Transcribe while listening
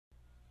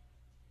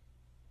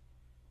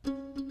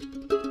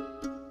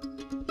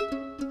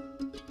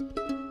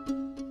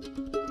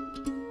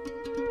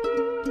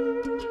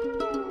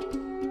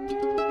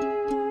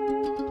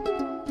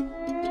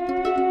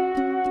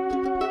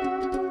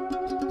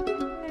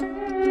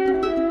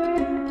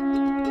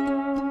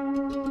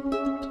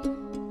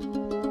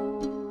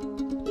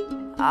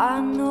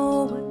I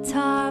know what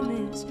time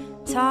is.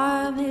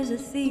 Time is a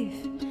thief.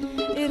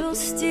 It'll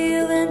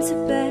steal into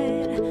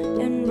bed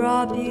and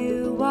rob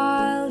you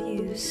while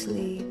you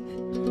sleep,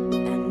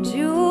 and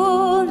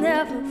you'll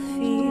never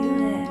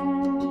feel it.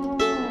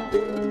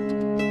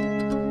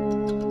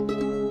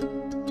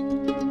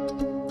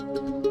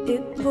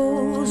 It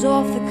pulls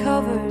off the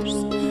covers,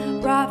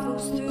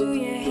 rifles through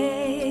your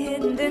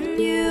head, and then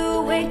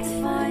you wake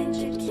to find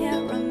you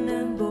can't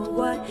remember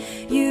what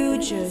you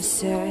just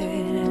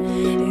said.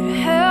 It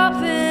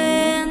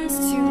happens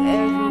to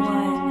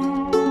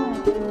everyone,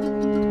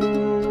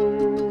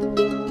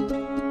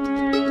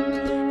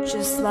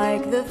 just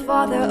like the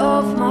father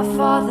of my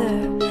father.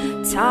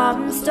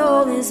 Time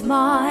stole his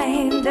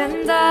mind,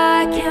 and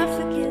I can't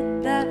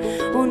forget that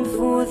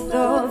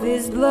 1/4 of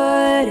his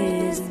blood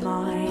is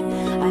mine.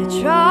 I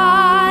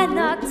try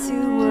not to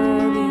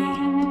worry.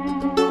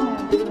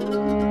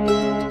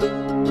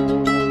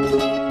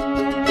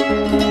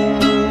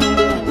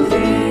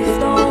 Please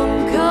don't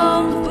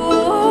come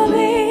for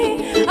me.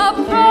 I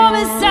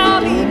promise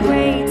I'll be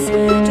great.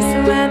 Just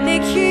let me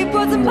keep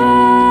what's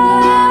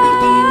mine.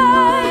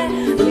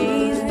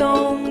 Please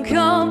don't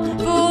come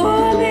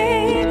for me.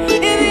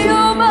 If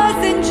you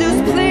mustn't,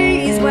 just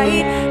please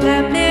wait.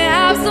 Let me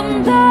have some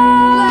time.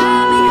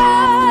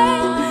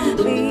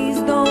 Please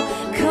don't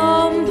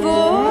come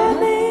for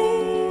me.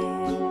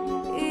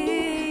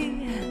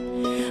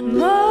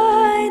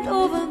 Mind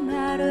over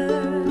matter.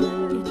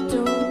 It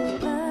don't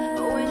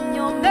matter when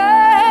you're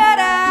mad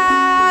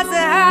as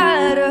a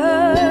hatter.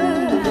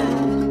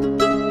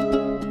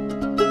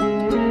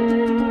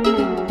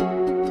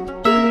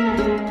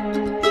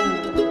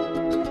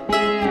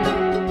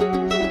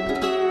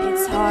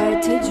 It's hard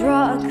to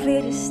draw a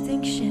clear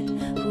distinction.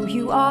 Who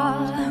you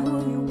are, who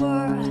you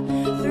were.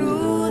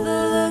 Through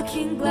the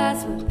looking glass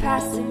where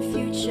past and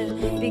future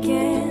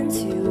begin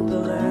to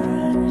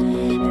blur,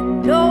 and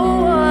no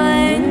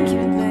one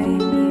can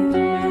blame you.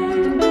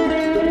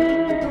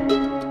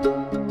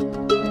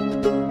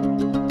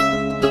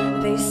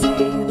 They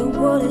say the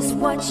world is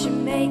what you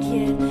make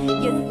it.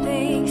 You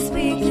think,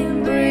 speak, and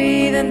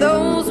breathe, and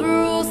those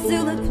rules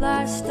still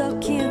apply.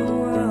 Stuck in a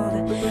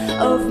world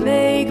of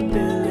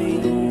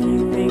make-believe. You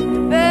make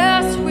the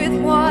best with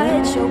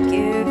what you're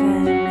given.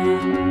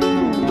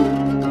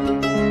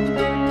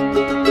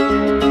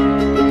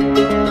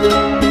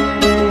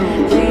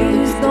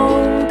 Please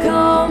don't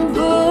come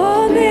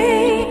for me.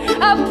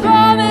 I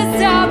promise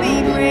I'll be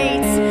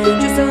great.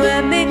 Just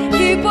let me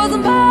keep what's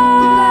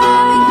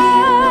mine.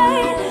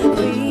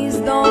 Please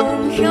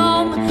don't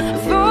come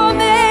for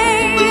me.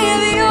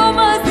 If you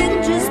mustn't,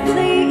 just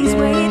please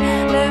wait.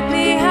 Let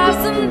me have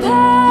some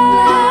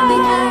time.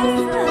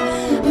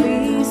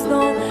 Please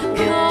don't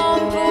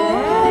come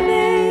for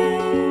me.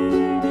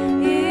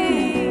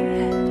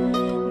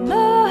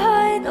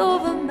 Mind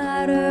over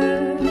matter.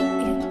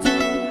 It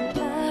don't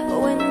matter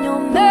when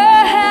you're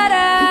mad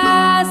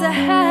as a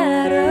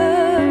hatter.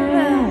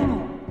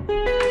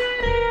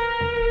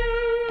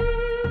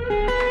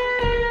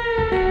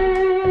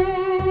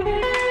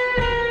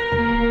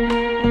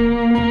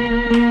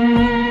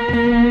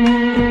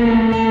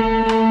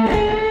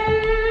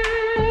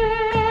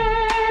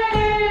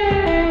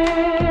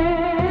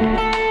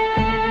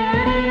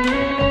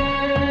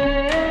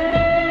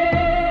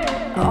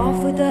 Off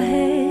with the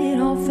head,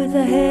 off with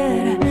the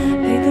head.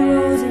 Paint the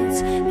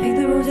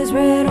roses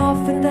red. Off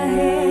with the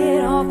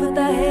head, off with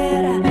the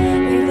head.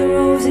 Paint the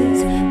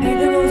roses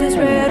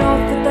red.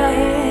 Off with the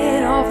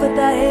head, off with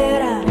the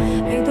head.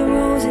 Paint the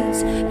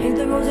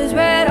roses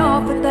red.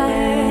 Off with the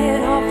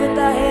head, off with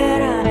the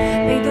head.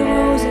 Paint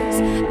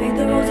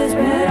the roses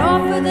red.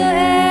 Off with the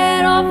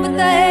head, off with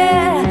the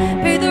head.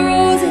 Paint the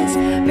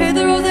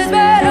roses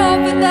red.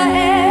 Off with the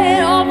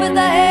head, off with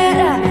the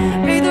head.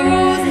 Paint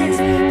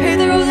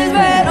the roses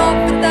red.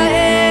 Off with the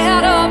head,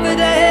 off with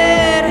the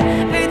head.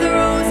 Paint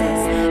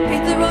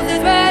the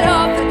roses red.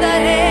 Off with the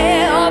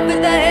head, off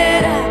with the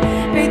head.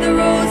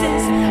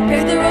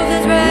 Paint the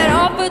roses red.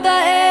 Off with the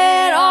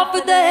head, off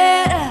with the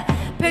head.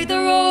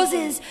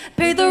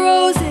 Paint the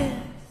roses